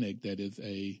clinic that is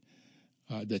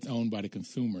that's owned by the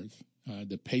consumers,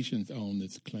 The patients own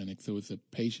this clinic, so it's a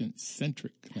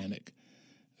patient-centric clinic.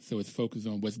 So it's focused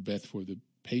on what's best for the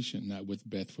patient, not what's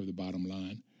best for the bottom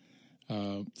line.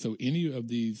 So any of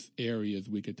these areas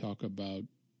we could talk about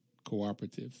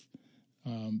cooperatives.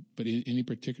 But in any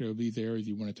particular of these areas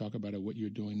you want to talk about what you're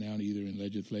doing now, either in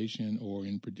legislation or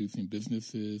in producing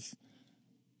businesses?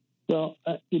 Well,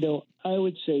 I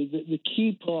would say that the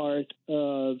key part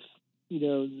of,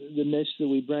 the message that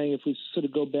we bring, if we sort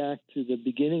of go back to the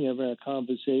beginning of our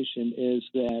conversation, is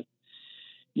that,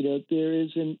 there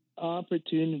is an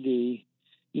opportunity,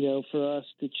 for us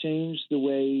to change the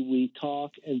way we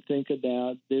talk and think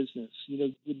about business.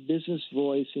 The business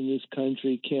voice in this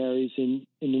country carries an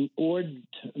inordinate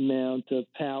amount of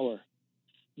power.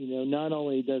 Not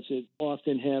only does it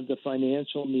often have the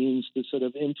financial means to sort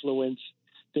of influence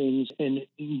things and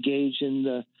engage in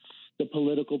the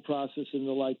political process and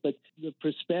the like, but the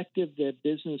perspective that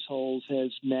business holds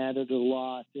has mattered a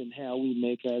lot in how we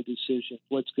make our decisions.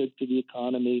 What's good for the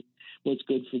economy, what's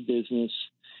good for business,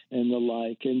 and the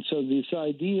like. And so this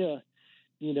idea,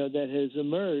 that has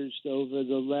emerged over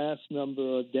the last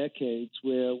number of decades,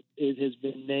 where it has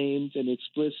been named and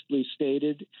explicitly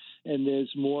stated, and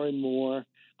there's more and more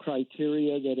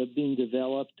criteria that are being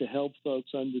developed to help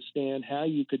folks understand how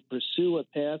you could pursue a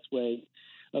pathway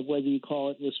of whether you call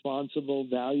it responsible,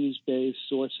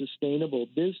 values-based, or sustainable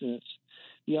business.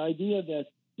 The idea that,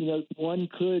 one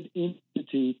could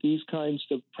institute these kinds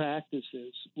of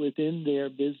practices within their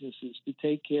businesses to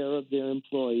take care of their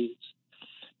employees,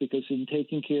 because in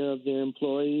taking care of their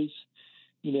employees,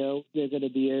 they're going to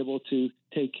be able to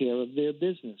take care of their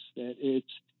business. That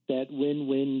it's that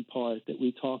win-win part that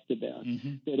we talked about.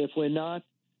 Mm-hmm. That if we're not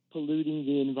polluting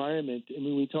the environment,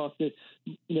 we talked that,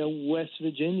 West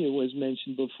Virginia was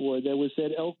mentioned before. There was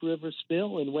that Elk River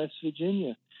spill in West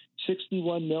Virginia,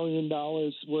 $61 million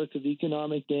worth of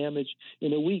economic damage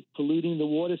in a week, polluting the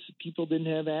water. People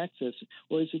didn't have access.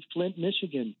 Or is it Flint,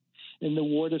 Michigan, and the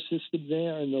water system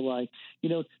there and the like?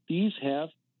 These have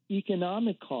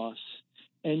economic costs.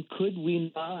 And could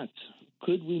we not,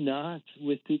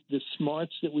 with the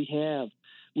smarts that we have,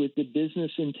 with the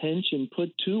business intention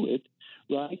put to it,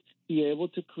 right, be able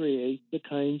to create the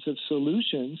kinds of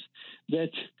solutions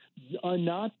that are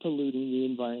not polluting the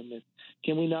environment?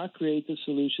 Can we not create the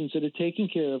solutions that are taking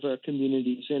care of our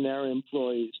communities and our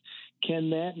employees?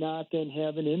 Can that not then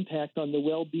have an impact on the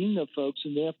well-being of folks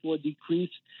and therefore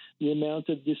decrease the amount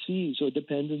of disease or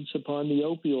dependence upon the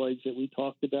opioids that we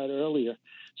talked about earlier?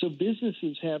 So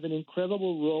businesses have an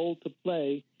incredible role to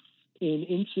play in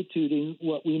instituting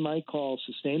what we might call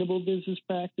sustainable business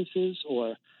practices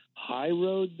or high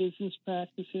road business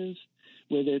practices,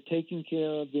 where they're taking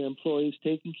care of their employees,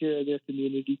 taking care of their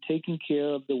community, taking care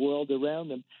of the world around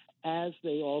them, as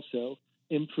they also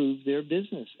improve their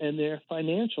business and their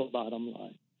financial bottom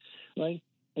line, right?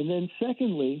 And then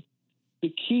secondly,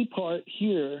 the key part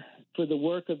here for the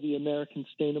work of the American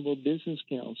Sustainable Business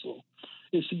Council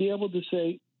is to be able to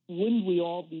say, wouldn't we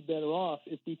all be better off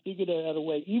if we figured out a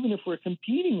way, even if we're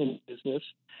competing in business,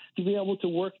 to be able to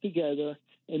work together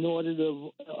in order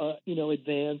to,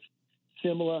 advance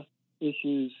similar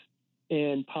issues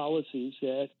and policies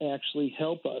that actually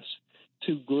help us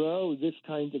to grow this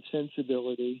kind of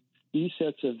sensibility, these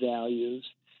sets of values,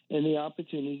 and the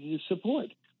opportunity to support,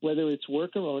 whether it's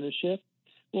worker ownership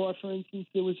or, for instance,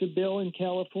 there was a bill in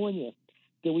California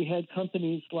that we had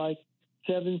companies like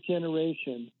Seventh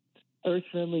Generation, Earth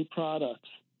Friendly Products,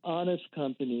 Honest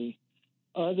Company,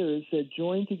 others that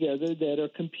join together that are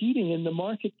competing in the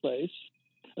marketplace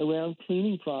around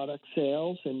cleaning product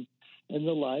sales and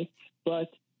the like, but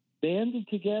banded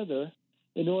together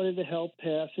in order to help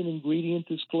pass an ingredient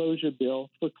disclosure bill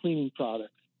for cleaning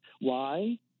products.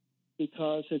 Why?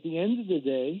 Because at the end of the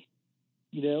day,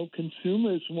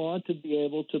 consumers want to be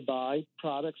able to buy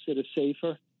products that are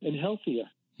safer and healthier.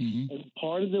 Mm-hmm. And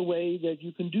part of the way that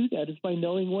you can do that is by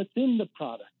knowing what's in the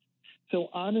product. So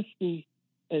honesty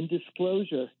and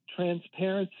disclosure,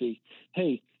 transparency.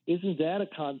 Hey, isn't that a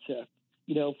concept?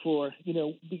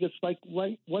 Because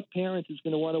what parent is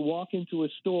going to want to walk into a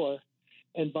store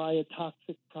and buy a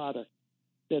toxic product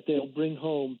that they'll bring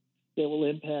home that will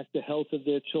impact the health of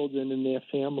their children and their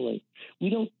family? We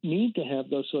don't need to have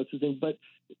those sorts of things. But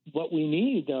what we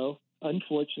need, though,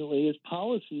 unfortunately, is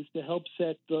policies to help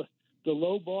set the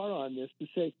low bar on this, to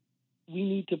say we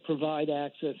need to provide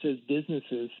access as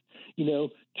businesses,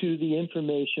 to the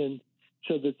information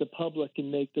so that the public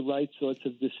can make the right sorts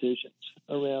of decisions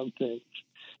around things.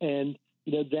 And,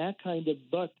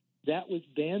 but that was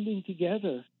banding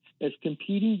together as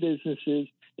competing businesses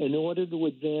in order to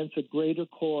advance a greater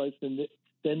cause than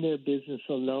their business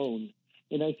alone.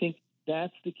 And I think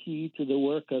that's the key to the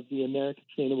work of the American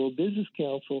Sustainable Business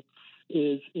Council,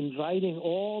 is inviting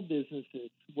all businesses,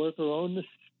 worker-owned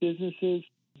businesses,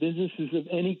 businesses of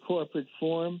any corporate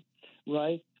form,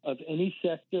 right, of any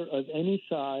sector, of any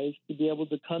size, to be able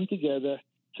to come together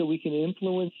so we can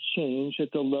influence change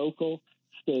at the local,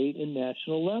 state, and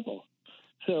national level.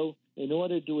 So in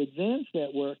order to advance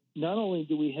that work, not only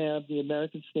do we have the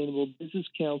American Sustainable Business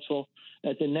Council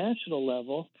at the national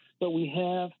level, but we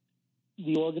have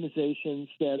the organizations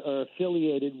that are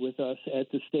affiliated with us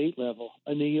at the state level,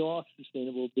 a New York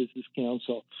Sustainable Business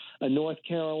Council, a North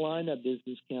Carolina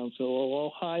Business Council, or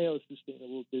Ohio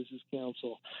Sustainable Business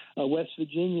Council, a West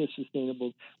Virginia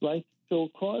Sustainable, right? So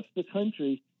across the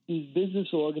country, these business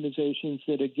organizations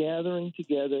that are gathering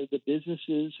together the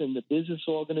businesses and the business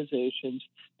organizations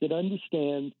that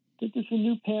understand that there's a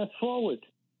new path forward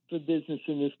for business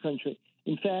in this country.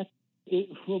 In fact, it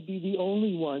will be the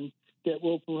only one that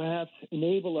will perhaps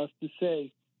enable us to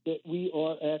say that we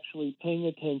are actually paying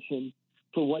attention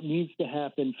for what needs to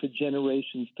happen for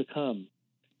generations to come.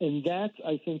 And that's,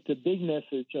 I think, the big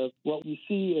message of what we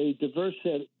see, a diverse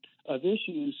set of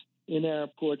issues in our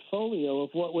portfolio of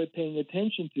what we're paying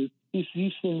attention to.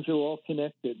 These things are all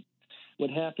connected. What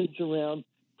happens around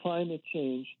climate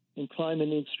change and climate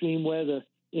and extreme weather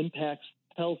impacts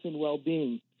health and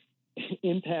well-being,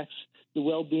 impacts the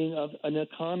well-being of an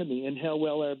economy and how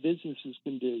well our businesses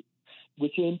can do,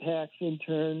 which impacts in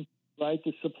turn, right,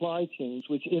 the supply chains,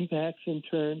 which impacts in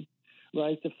turn,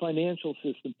 right, the financial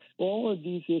system. All of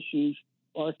these issues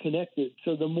are connected.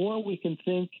 So the more we can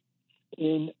think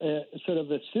in sort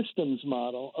of a systems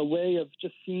model, a way of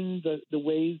just seeing the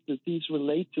ways that these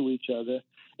relate to each other,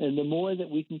 and the more that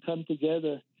we can come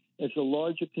together as a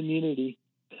larger community,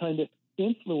 kind of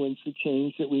influence the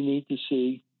change that we need to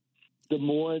see, the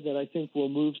more that I think we'll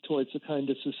move towards a kind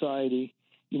of society,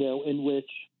 in which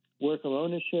worker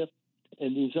ownership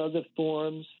and these other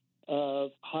forms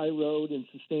of high road and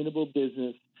sustainable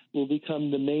business will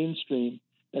become the mainstream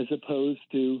as opposed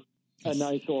to a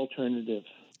nice alternative.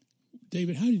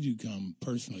 David, how did you come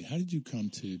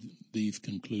to these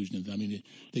conclusions? I mean,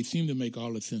 they seem to make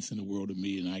all the sense in the world to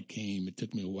me, and it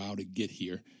took me a while to get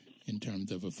here in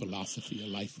terms of a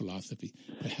life philosophy.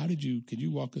 But could you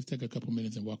take a couple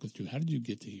minutes and walk us through, how did you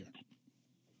get to here?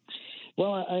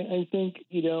 Well, I think,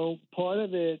 part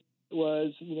of it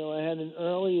was, I had an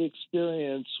early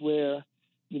experience where,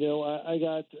 I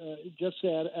got just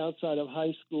outside of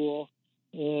high school,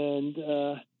 and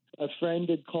a friend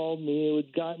had called me, who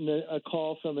had gotten a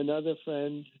call from another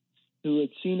friend who had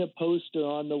seen a poster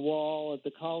on the wall at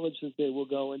the college that they were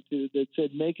going to that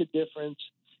said, "Make a difference,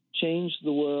 change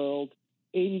the world,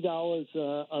 $80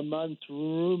 a month,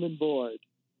 room and board,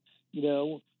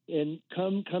 and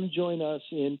come join us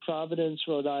in Providence,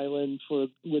 Rhode Island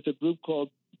with a group called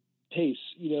PACE,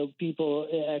 people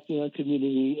acting on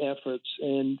community efforts."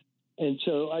 And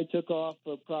so I took off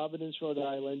for Providence, Rhode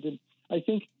Island, and I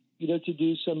think, to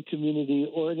do some community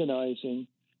organizing.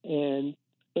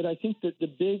 But I think that the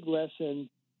big lesson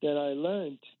that I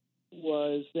learned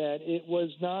was that it was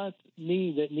not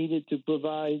me that needed to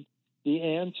provide the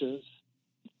answers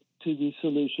to these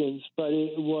solutions, but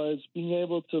it was being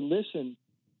able to listen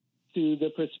to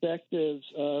the perspectives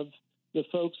of the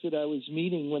folks that I was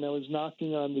meeting when I was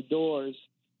knocking on the doors,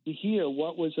 to hear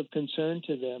what was of concern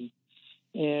to them.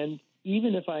 And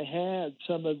even if I had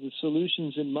some of the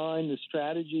solutions in mind, the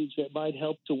strategies that might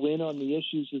help to win on the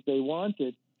issues that they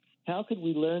wanted, how could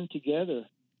we learn together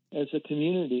as a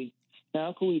community?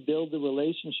 How can we build the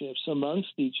relationships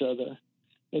amongst each other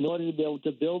in order to be able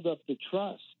to build up the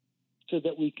trust so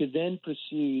that we could then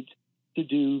proceed to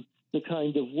do the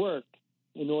kind of work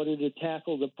in order to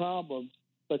tackle the problems,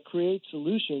 but create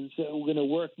solutions that were going to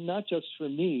work not just for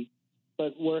me,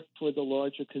 but work for the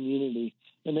larger community.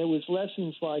 And there was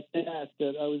lessons like that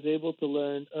I was able to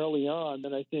learn early on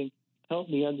that I think helped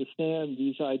me understand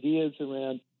these ideas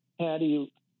around how do you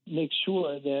make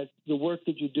sure that the work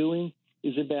that you're doing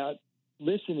is about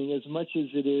listening as much as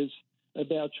it is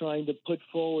about trying to put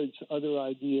forward other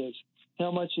ideas.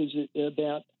 How much is it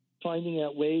about finding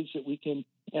out ways that we can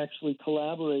actually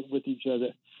collaborate with each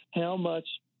other? How much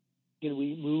can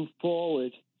we move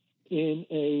forward in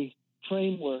a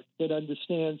framework that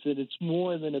understands that it's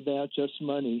more than about just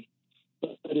money,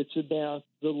 but it's about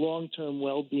the long-term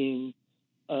well-being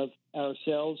of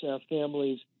ourselves, our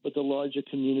families, but the larger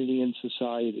community and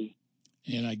society.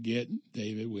 And I get,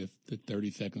 David, with the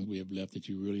 30 seconds we have left, that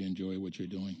you really enjoy what you're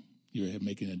doing. You're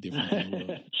making a difference in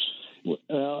the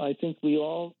world. I think we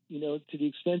all, to the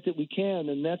extent that we can,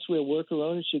 and that's where worker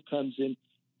ownership comes in,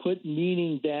 put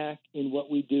meaning back in what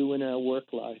we do in our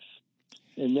work life.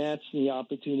 And that's the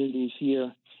opportunities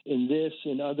here. in this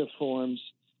and other forms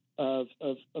of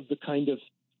the kind of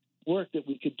work that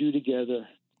we could do together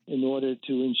in order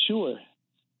to ensure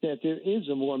that there is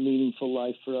a more meaningful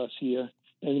life for us here,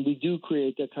 and we do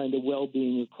create that kind of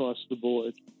well-being across the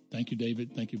board. Thank you,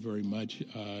 David. Thank you very much.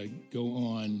 Go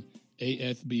on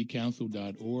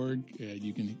asbcouncil.org.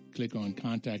 You can click on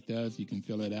Contact Us. You can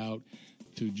fill it out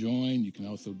to join. You can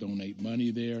also donate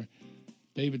money there.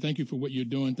 David, thank you for what you're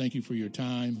doing. Thank you for your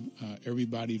time.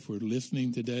 Everybody for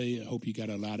listening today. I hope you got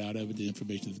a lot out of it. The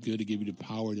information is good to give you the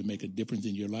power to make a difference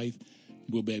in your life.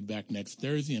 We'll be back next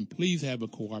Thursday, and please have a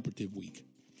cooperative week.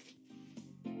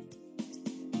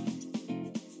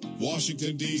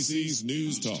 Washington, D.C.'s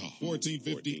News Talk,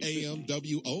 1450 AM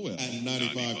WOS and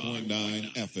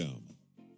 95.9 FM.